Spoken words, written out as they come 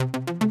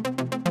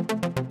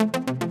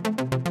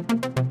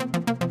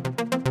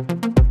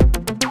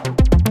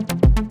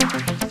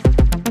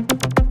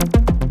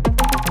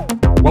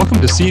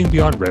Seeing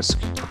Beyond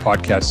Risk, a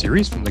podcast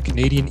series from the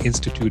Canadian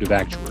Institute of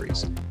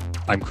Actuaries.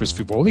 I'm Chris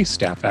Fivoli,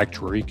 Staff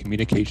Actuary,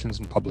 Communications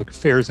and Public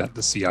Affairs at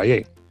the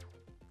CIA.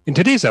 In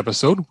today's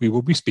episode, we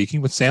will be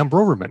speaking with Sam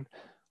Broverman,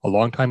 a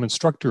longtime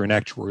instructor in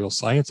actuarial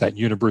science at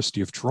University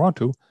of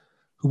Toronto,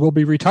 who will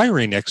be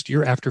retiring next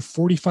year after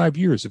 45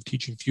 years of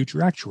teaching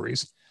future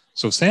actuaries.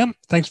 So Sam,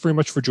 thanks very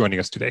much for joining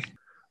us today.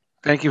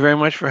 Thank you very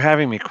much for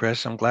having me,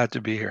 Chris. I'm glad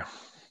to be here.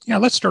 Yeah,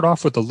 let's start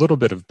off with a little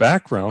bit of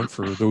background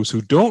for those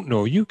who don't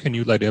know you. Can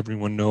you let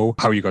everyone know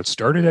how you got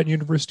started at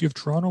University of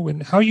Toronto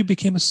and how you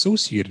became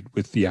associated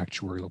with the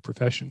actuarial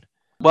profession?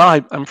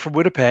 Well, I'm from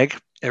Winnipeg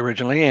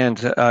originally,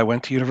 and I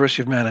went to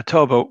University of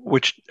Manitoba,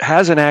 which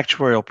has an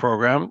actuarial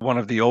program, one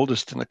of the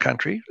oldest in the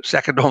country,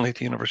 second only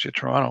to University of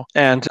Toronto.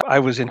 And I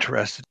was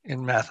interested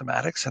in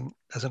mathematics, and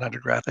as an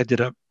undergrad, I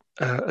did a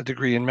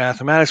degree in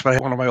mathematics,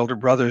 but one of my older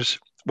brothers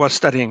was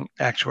studying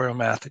actuarial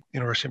math at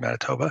University of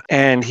Manitoba,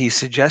 and he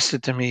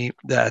suggested to me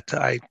that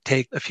I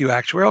take a few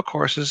actuarial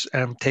courses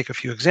and take a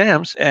few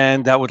exams,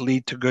 and that would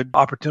lead to good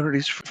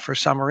opportunities for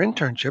summer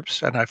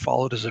internships. And I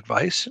followed his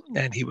advice,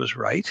 and he was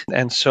right.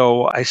 And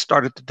so I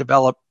started to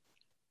develop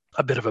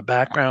a bit of a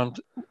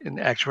background in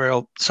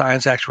actuarial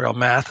science, actuarial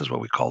math is what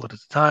we called it at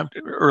the time,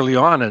 early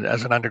on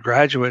as an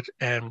undergraduate.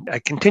 And I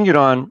continued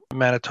on in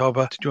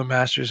Manitoba to do a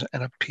master's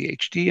and a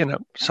PhD in a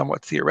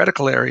somewhat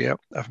theoretical area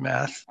of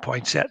math,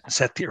 point set and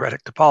set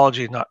theoretic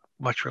topology, not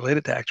much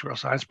related to actuarial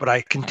science, but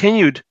I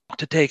continued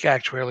to take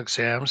actuarial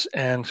exams.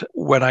 And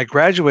when I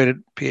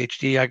graduated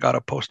PhD, I got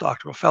a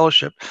postdoctoral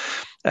fellowship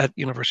at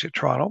University of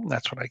Toronto. And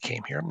that's when I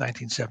came here in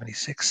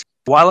 1976.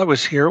 While I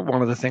was here,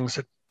 one of the things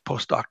that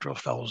postdoctoral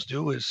fellows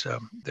do is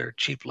they're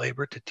cheap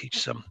labor to teach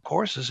some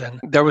courses. And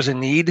there was a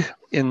need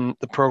in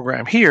the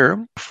program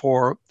here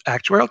for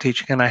actuarial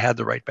teaching, and I had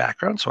the right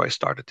background. So I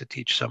started to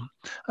teach some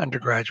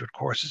undergraduate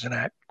courses in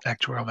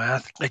actuarial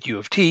math at U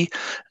of T.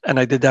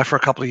 And I did that for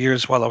a couple of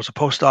years while I was a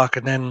postdoc,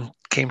 and then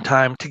came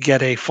time to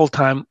get a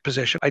full-time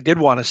position. I did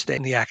want to stay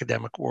in the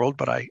academic world,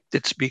 but I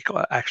did speak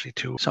actually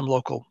to some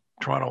local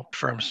Toronto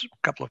firms, a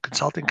couple of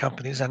consulting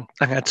companies, and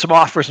I had some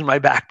offers in my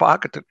back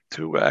pocket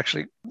to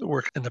actually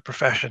work in the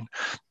profession,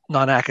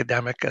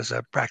 non-academic as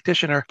a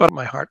practitioner, but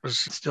my heart was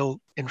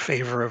still in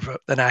favor of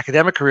an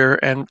academic career,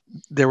 and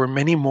there were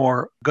many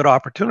more good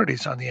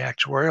opportunities on the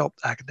actuarial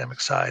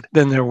academic side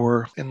than there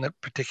were in the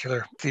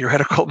particular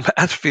theoretical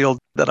math field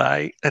that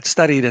I had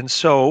studied. And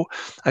so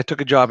I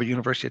took a job at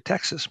University of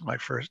Texas, my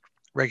first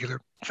regular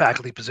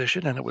faculty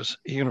position, and it was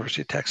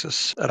University of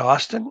Texas at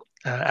Austin,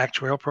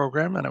 actuarial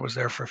program, and I was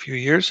there for a few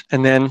years.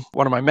 And then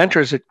one of my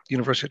mentors at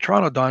University of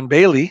Toronto, Don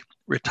Bailey,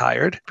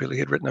 retired. Bailey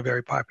had written a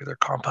very popular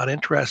compound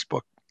interest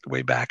book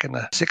way back in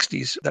the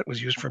 60s that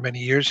was used for many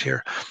years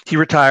here. He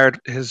retired,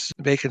 his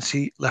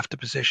vacancy left the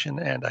position,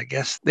 and I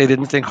guess they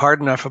didn't think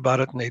hard enough about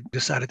it, and they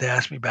decided to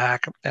ask me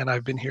back. And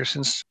I've been here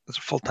since, as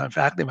a full-time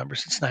faculty member,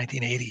 since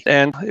 1980.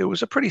 And it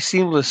was a pretty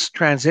seamless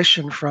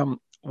transition from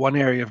one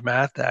area of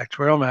math to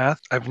actuarial math.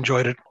 I've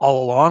enjoyed it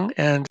all along,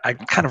 and I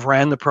kind of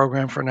ran the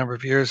program for a number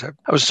of years.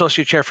 I was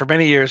associate chair for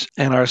many years,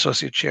 and our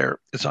associate chair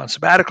is on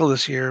sabbatical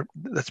this year.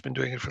 That's been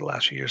doing it for the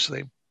last few years. So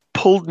they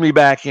pulled me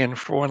back in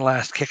for one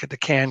last kick at the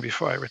can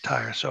before I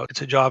retire. So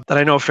it's a job that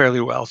I know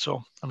fairly well,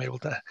 so I'm able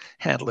to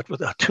handle it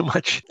without too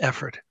much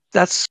effort.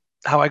 That's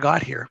how I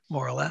got here,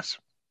 more or less.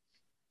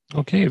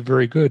 Okay,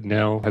 very good.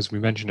 Now, as we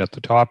mentioned at the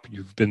top,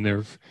 you've been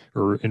there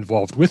or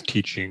involved with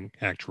teaching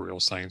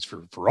actuarial science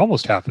for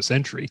almost half a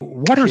century.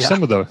 What are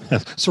some of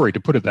the, sorry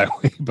to put it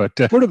that way, but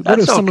what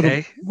are some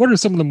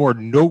of the more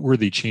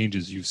noteworthy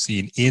changes you've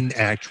seen in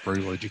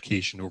actuarial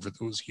education over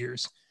those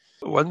years?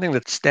 One thing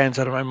that stands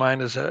out of my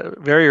mind is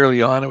very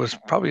early on, it was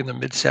probably in the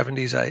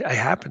mid-70s, I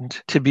happened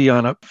to be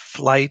on a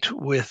flight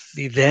with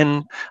the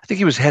then, I think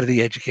he was head of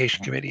the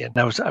education committee, and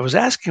I was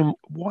asking him,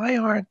 why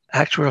aren't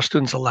actuarial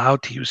students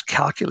allowed to use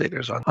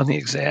calculators on the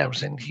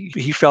exams? And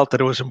he felt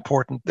that it was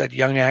important that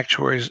young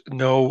actuaries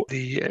know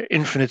the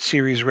infinite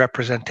series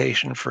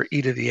representation for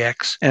e to the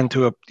x and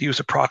to use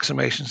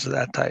approximations of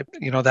that type.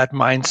 You know, that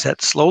mindset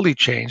slowly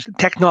changed.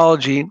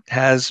 Technology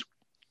has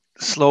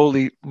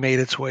slowly made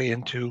its way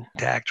into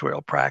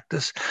actuarial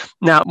practice.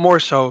 Now, more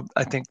so,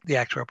 I think the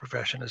actuarial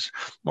profession is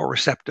more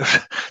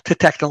receptive to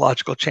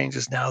technological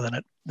changes now than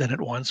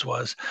it once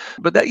was.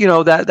 But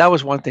that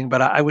was one thing.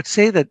 But I would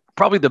say that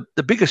probably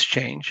the biggest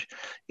change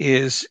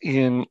is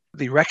in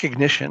the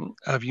recognition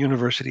of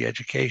university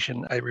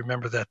education. I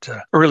remember that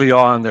early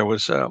on there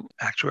was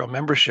actuarial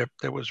membership.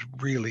 There was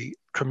really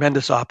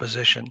tremendous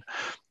opposition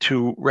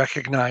to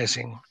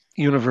recognizing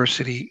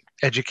university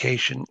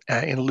education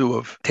in lieu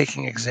of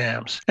taking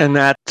exams. And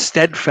that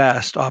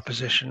steadfast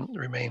opposition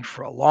remained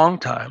for a long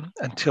time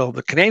until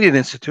the Canadian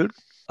Institute,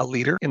 a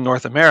leader in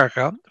North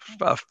America,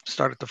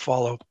 started to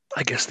follow,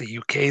 I guess, the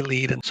UK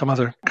lead and some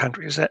other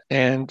countries,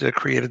 and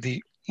created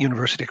the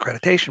university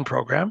accreditation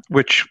program,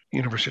 which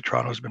University of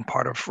Toronto has been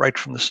part of right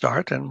from the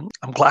start. And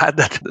I'm glad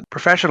that the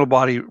professional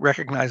body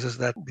recognizes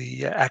that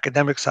the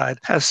academic side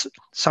has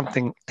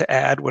something to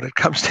add when it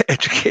comes to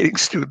educating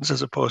students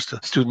as opposed to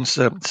students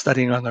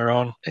studying on their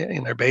own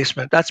in their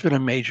basement. That's been a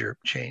major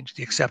change,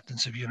 the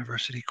acceptance of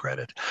university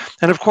credit.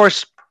 And of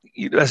course,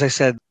 as I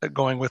said,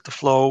 going with the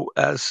flow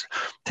as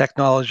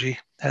technology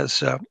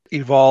has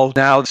evolved.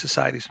 Now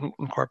society's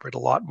incorporate a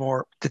lot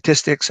more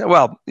statistics.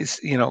 Well, it's,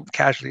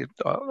 casually it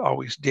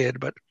always did,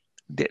 but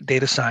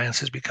data science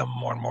has become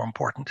more and more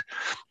important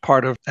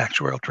part of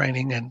actuarial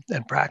training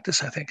and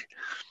practice, I think.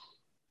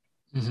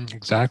 Mm-hmm,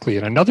 exactly.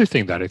 And another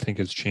thing that I think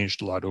has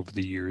changed a lot over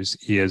the years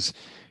is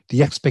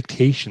the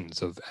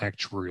expectations of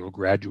actuarial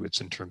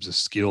graduates in terms of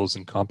skills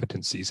and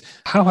competencies.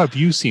 How have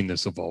you seen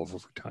this evolve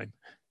over time?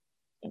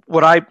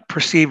 What I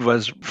perceived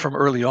was from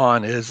early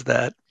on is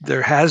that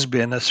there has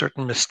been a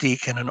certain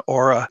mystique and an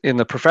aura in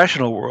the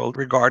professional world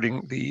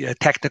regarding the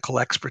technical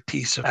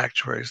expertise of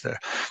actuaries.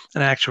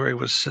 An actuary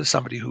was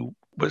somebody who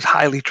was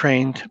highly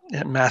trained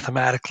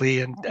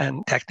mathematically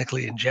and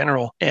technically in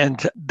general.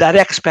 And that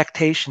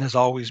expectation has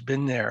always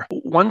been there.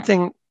 One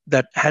thing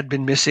that had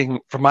been missing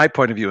from my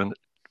point of view in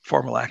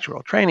formal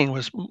actuarial training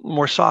was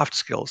more soft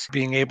skills,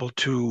 being able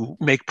to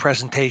make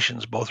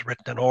presentations, both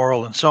written and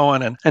oral and so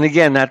on. And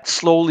again, that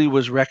slowly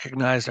was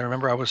recognized. I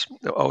remember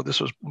this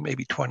was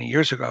maybe 20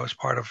 years ago, I was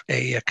part of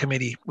a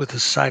committee with the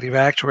Society of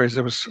Actuaries.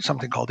 There was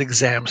something called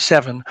Exam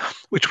 7,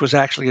 which was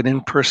actually an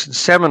in-person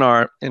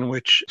seminar in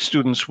which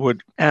students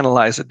would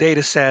analyze a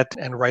data set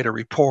and write a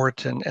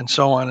report and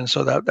so on. And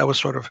so that was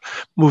sort of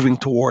moving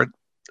toward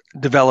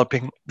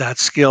developing that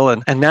skill.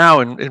 And now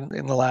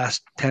in the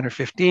last 10 or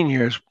 15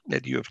 years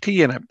at U of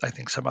T, and I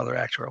think some other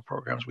actuarial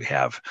programs, we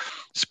have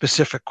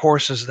specific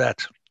courses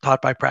that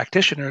taught by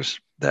practitioners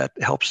that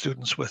help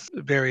students with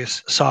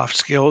various soft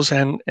skills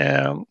and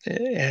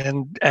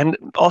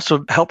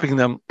also helping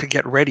them to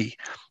get ready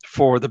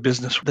for the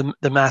business.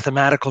 The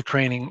mathematical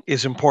training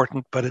is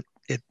important, but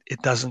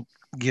it doesn't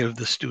give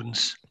the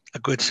students a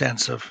good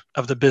sense of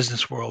the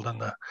business world and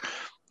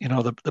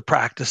the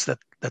practice that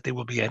they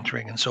will be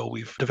entering. And so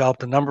we've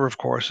developed a number of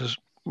courses,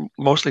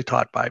 mostly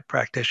taught by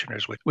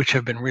practitioners, which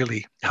have been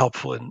really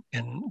helpful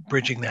in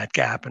bridging that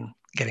gap and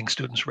getting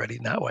students ready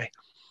in that way.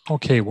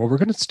 Okay, well, we're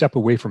going to step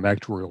away from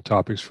actuarial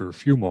topics for a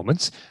few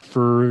moments.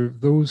 For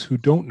those who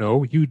don't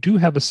know, you do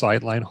have a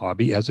sideline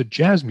hobby as a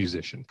jazz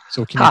musician.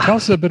 So can you tell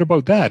us a bit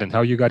about that and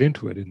how you got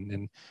into it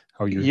and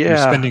how you're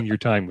spending your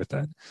time with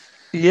that?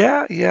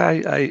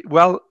 Yeah.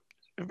 Well,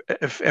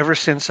 ever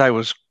since I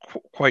was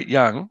quite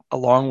young,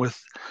 along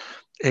with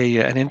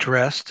an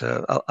interest,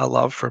 a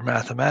love for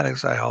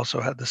mathematics, I also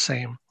had the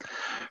same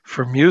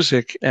for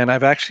music. And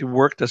I've actually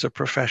worked as a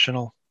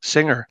professional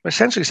singer,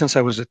 essentially since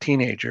I was a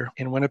teenager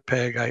in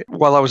Winnipeg.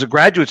 While I was a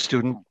graduate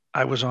student,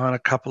 I was on a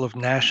couple of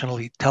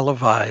nationally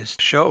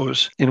televised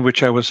shows in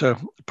which I was a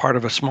part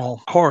of a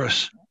small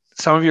chorus.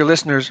 Some of your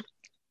listeners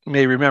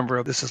may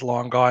remember, this is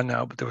long gone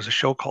now, but there was a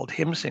show called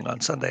Hymn Sing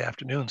on Sunday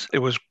afternoons. It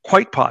was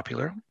quite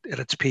popular. At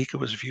its peak, it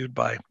was viewed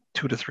by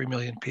 2 to 3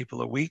 million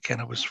people a week,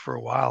 and it was for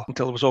a while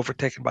until it was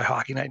overtaken by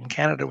Hockey Night in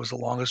Canada. It was the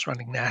longest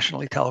running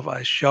nationally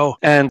televised show.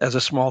 And as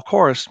a small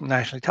chorus,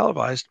 nationally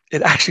televised,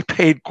 it actually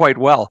paid quite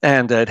well,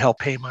 and it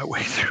helped pay my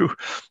way through,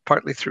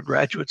 partly through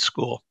graduate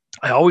school.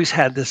 I always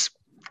had this,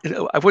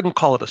 I wouldn't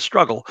call it a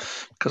struggle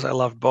because I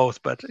love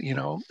both, but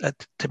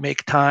to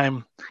make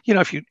time,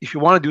 if you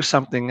want to do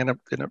something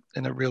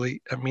in a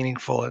really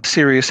meaningful and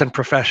serious and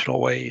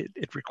professional way,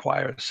 it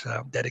requires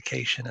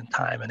dedication and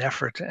time and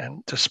effort,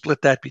 and to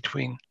split that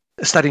between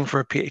studying for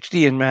a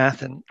PhD in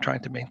math and trying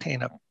to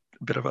maintain a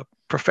bit of a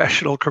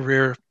professional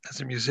career as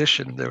a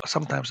musician, there was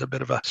sometimes a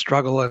bit of a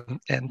struggle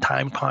and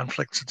time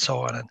conflicts and so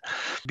on. And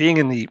being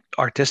in the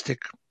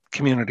artistic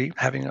community,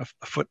 having a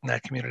foot in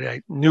that community,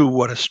 I knew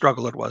what a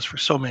struggle it was for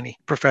so many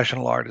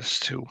professional artists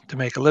to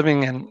make a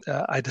living. And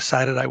I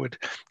decided I would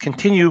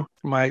continue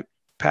my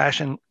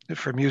passion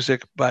for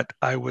music, but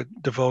I would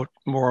devote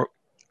more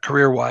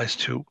career-wise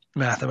to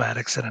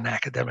mathematics and an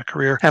academic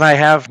career. And I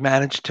have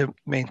managed to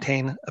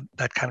maintain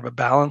that kind of a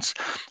balance.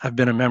 I've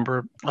been a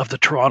member of the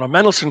Toronto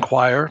Mendelssohn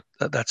Choir.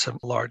 That's a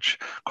large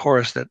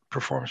chorus that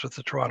performs with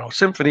the Toronto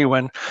Symphony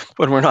when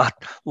we're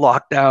not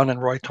locked down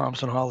and Roy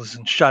Thomson Hall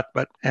isn't shut.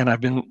 And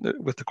I've been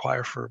with the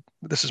choir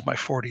this is my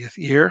 40th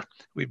year.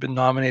 We've been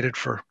nominated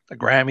for a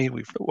Grammy.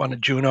 We've won a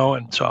Juno.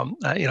 And so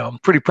I'm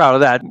pretty proud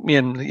of that. Me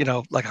and,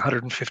 like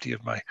 150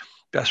 of my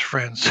best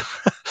friends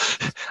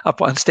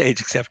up on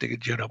stage accepting a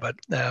Juno. But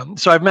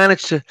so I've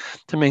managed to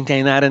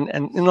maintain that. And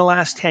in the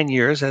last 10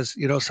 years, as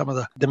some of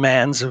the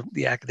demands of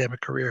the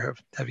academic career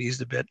have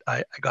eased a bit,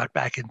 I got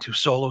back into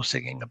solo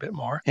singing a bit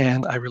more.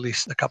 And I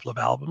released a couple of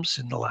albums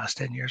in the last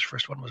 10 years.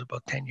 First one was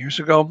about 10 years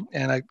ago.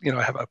 And I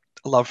have a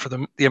love for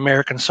the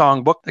American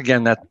Songbook.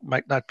 Again, that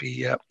might not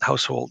be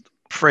household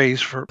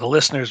phrase for the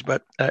listeners,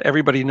 but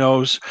everybody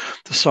knows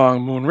the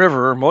song Moon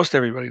River, or most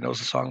everybody knows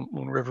the song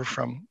Moon River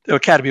from the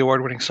Academy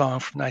Award-winning song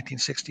from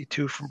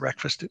 1962 from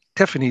Breakfast at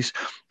Tiffany's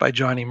by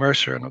Johnny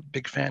Mercer. I'm a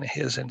big fan of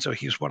his, and so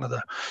he's one of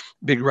the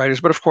big writers.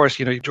 But of course,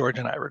 George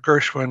and Ira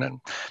Gershwin and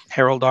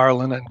Harold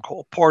Arlen and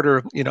Cole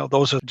Porter,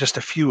 those are just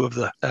a few of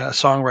the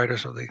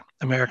songwriters of the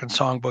American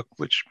Songbook,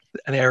 which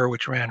an era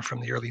which ran from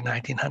the early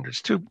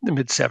 1900s to the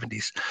mid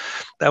 70s.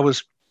 That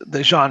was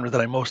the genre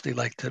that I mostly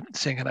like to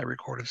sing, and I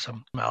recorded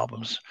some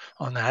albums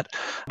on that.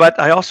 But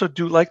I also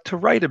do like to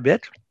write a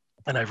bit,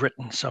 and I've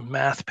written some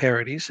math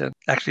parodies. And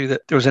actually, there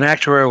was an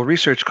actuarial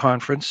research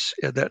conference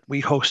that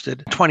we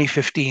hosted in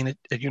 2015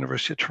 at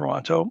University of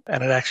Toronto,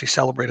 and it actually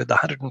celebrated the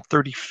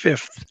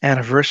 135th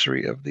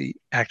anniversary of the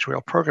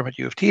actuarial program at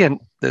U of T. And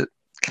the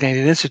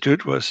Canadian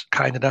Institute was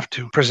kind enough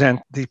to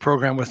present the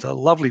program with a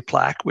lovely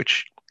plaque,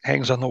 which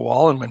hangs on the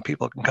wall, and when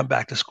people can come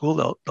back to school,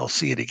 they'll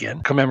see it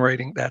again,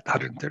 commemorating that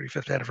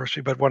 135th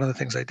anniversary. But one of the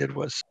things I did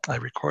was I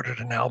recorded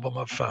an album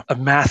of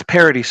math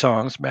parody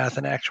songs, math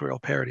and actuarial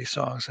parody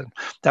songs, and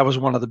that was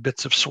one of the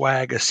bits of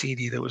swag, a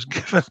CD that was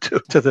given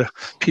to the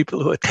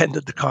people who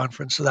attended the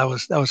conference. So that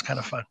was kind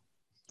of fun.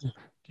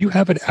 Do you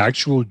have an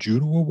actual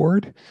Juno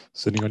Award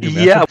sitting on your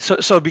mantle? Yeah.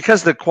 So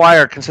because the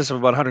choir consists of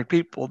about 100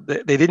 people,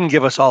 they didn't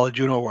give us all a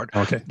Juno Award.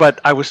 Okay. But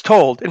I was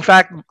told, in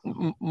fact,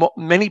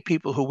 many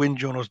people who win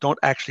Junos don't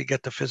actually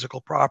get the physical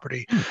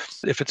property.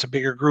 If it's a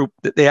bigger group,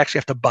 they actually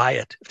have to buy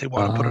it if they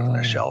want to put it on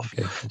their shelf.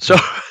 Okay. So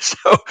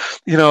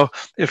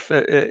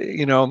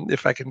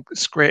if I can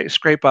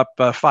scrape up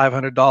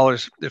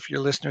 $500, if your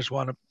listeners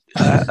want to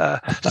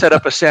set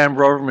up a Sam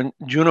Broverman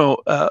Juno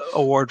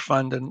Award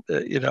fund, and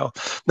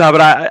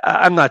but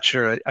I'm not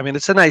sure. I mean,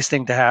 it's a nice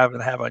thing to have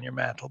on your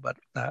mantle, but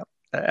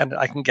and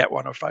I can get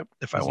one if I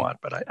want,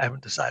 but I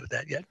haven't decided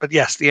that yet. But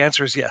yes, the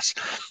answer is yes.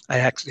 I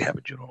actually have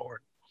a Juno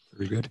Award.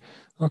 Very good.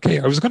 Okay,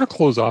 I was going to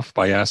close off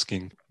by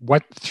asking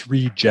what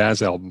 3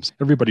 jazz albums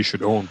everybody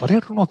should own, but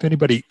I don't know if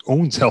anybody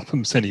owns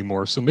albums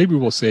anymore. So maybe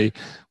we'll say,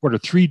 what are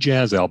 3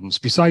 jazz albums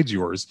besides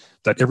yours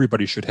that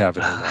everybody should have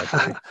in their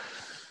library?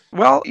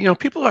 Well,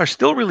 people are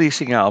still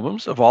releasing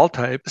albums of all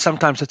type.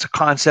 Sometimes it's a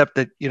concept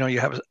that, you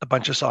have a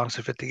bunch of songs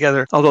to fit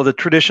together. Although the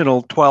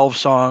traditional 12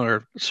 song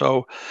or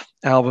so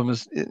album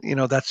is,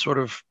 that's sort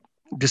of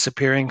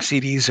disappearing.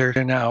 CDs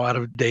are now out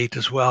of date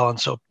as well. And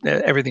so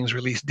everything's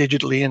released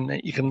digitally, and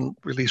you can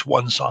release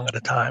one song at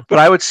a time. But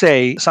I would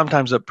say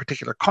sometimes a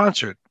particular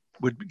concert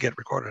would get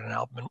recorded an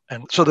album.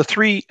 And so the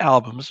 3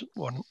 albums,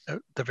 one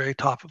at the very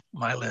top of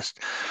my list,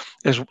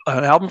 is an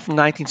album from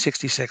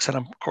 1966, and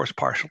I'm, of course,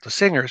 partial to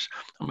singers.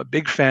 I'm a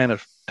big fan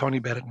of Tony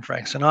Bennett and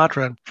Frank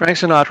Sinatra. And Frank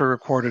Sinatra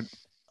recorded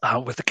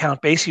with the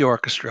Count Basie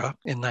Orchestra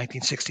in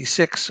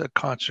 1966, a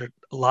concert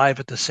live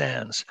at the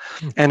Sands.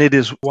 And it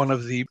is one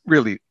of the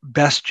really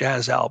best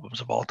jazz albums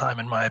of all time,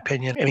 in my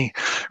opinion. Any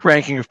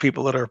ranking of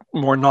people that are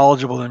more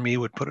knowledgeable than me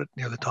would put it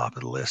near the top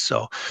of the list.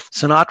 So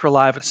Sinatra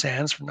live at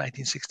Sands from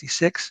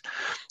 1966.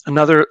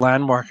 Another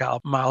landmark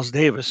album, Miles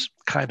Davis,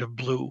 Kind of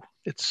Blue.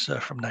 It's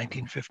from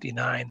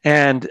 1959.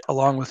 And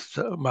along with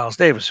Miles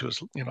Davis, who was,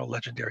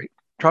 legendary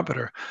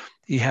trumpeter,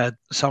 he had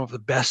some of the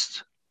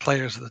best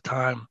players of the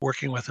time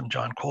working with him.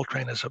 John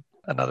Coltrane is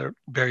another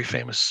very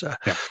famous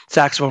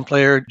saxophone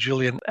player,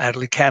 Julian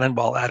Adderley,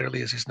 Cannonball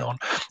Adderley as he's known,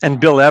 and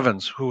Bill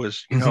Evans, who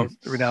is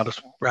renowned as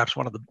perhaps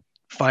one of the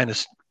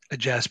finest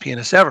jazz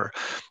pianists ever.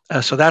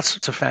 So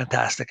it's a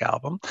fantastic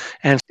album.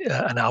 And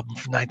an album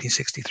from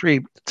 1963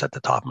 that's at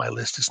the top of my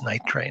list is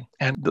Night Train.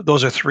 And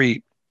those are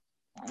 3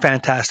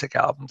 fantastic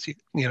albums. You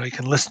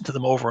can listen to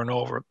them over and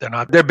over.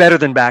 They're better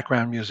than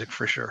background music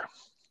for sure.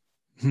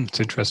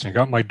 It's interesting. I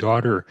got my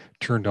daughter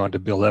turned on to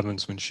Bill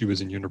Evans when she was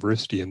in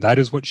university, and that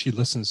is what she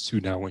listens to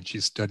now when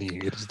she's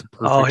studying. It is the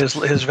perfect. Oh,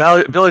 his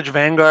Village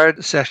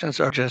Vanguard sessions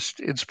are just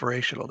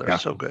inspirational. They're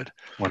so good.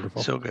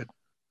 Wonderful. So good.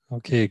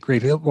 Okay,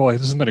 great. Well,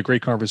 this has been a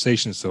great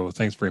conversation, so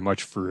thanks very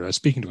much for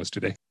speaking to us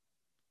today.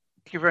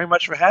 Thank you very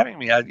much for having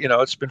me.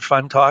 It's been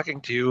fun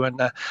talking to you,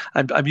 and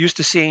I'm used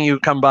to seeing you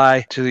come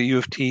by to the U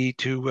of T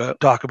to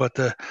talk about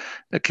the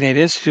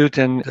Canadian Institute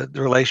and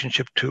the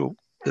relationship to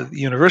the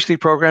university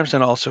programs,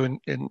 and also in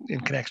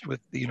connection with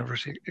the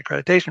university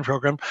accreditation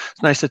program.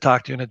 It's nice to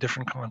talk to you in a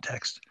different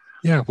context.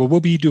 Yeah, well, we'll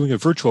be doing a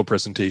virtual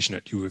presentation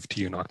at U of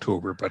T in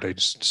October, but I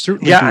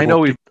certainly I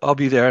know I'll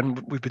be there,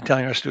 and we've been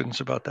telling our students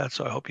about that,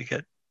 so I hope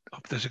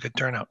there's a good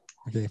turnout.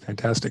 Okay,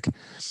 fantastic.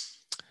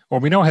 Well,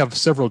 we now have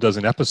several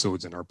dozen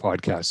episodes in our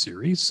podcast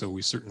series, so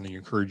we certainly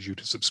encourage you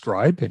to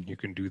subscribe, and you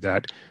can do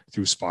that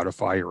through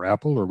Spotify or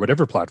Apple or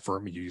whatever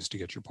platform you use to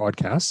get your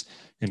podcasts.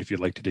 And if you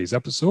like today's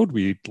episode,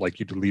 we'd like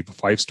you to leave a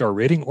 5-star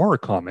rating or a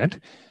comment.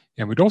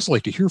 And we'd also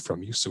like to hear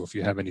from you. So if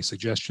you have any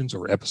suggestions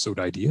or episode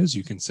ideas,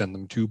 you can send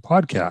them to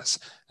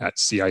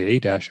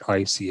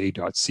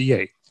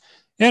podcasts@cia-ica.ca.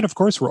 And of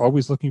course, we're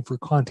always looking for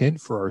content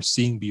for our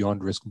Seeing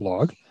Beyond Risk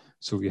blog.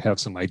 So if you have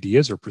some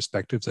ideas or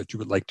perspectives that you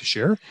would like to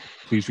share,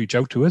 please reach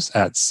out to us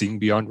at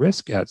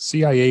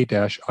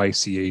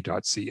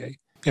seeingbeyondrisk@cia-ica.ca.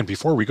 And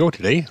before we go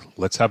today,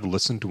 let's have a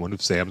listen to one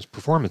of Sam's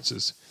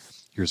performances.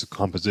 Here's a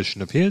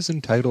composition of his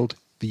entitled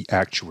The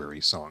Actuary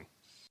Song.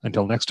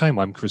 Until next time,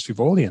 I'm Chris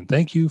Vivoli, and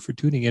thank you for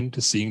tuning in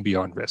to Seeing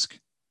Beyond Risk.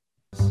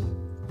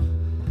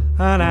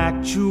 An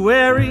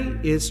actuary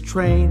is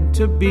trained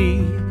to be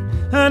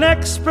an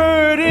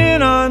expert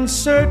in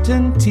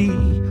uncertainty,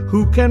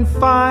 who can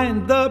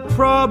find the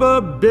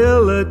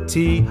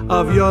probability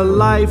of your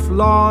life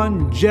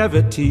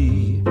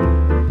longevity.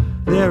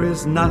 There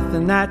is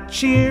nothing that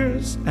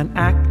cheers an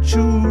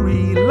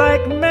actuary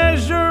like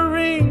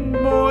measuring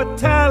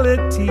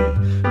mortality.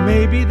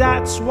 Maybe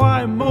that's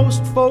why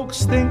most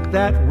folks think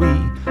that we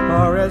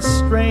are as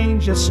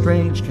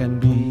strange can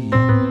be.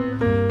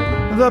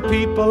 The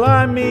people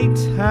I meet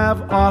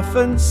have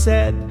often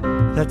said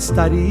that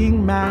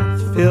studying math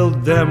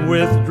filled them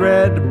with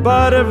dread.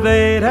 But if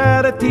they'd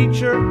had a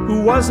teacher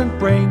who wasn't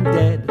brain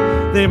dead,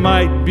 they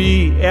might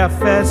be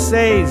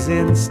FSAs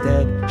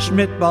instead.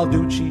 Schmidt,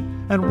 Balducci,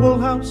 and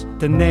Woolhouse,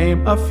 to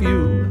name a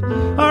few,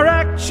 are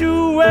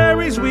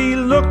actuaries we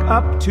look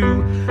up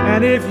to.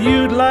 And if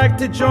you'd like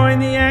to join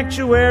the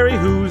actuary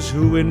who's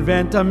who,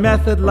 invent a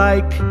method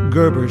like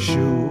Gerber's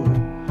shoe.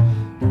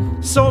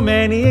 So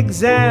many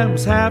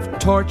exams have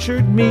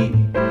tortured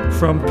me,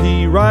 from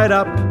P right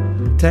up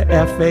to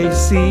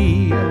FAC.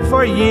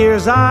 For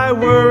years I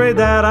worried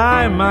that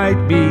I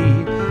might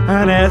be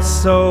an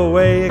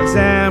SOA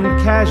exam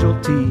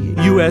casualty.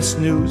 US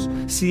News,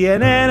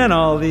 CNN, and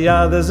all the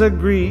others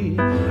agree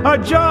our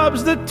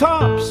job's the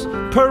tops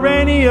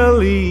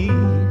perennially.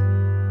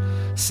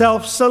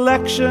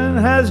 Self-selection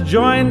has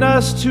joined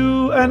us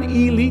to an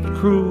elite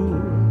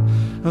crew,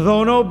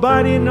 though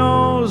nobody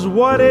knows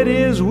what it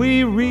is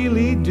we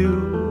really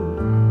do.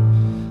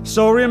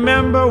 So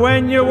remember,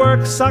 when your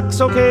work sucks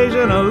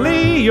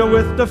occasionally, you're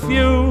with the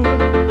few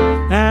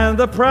and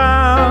the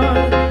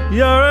proud.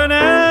 You're an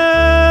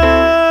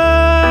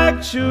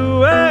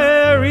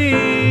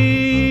actuary.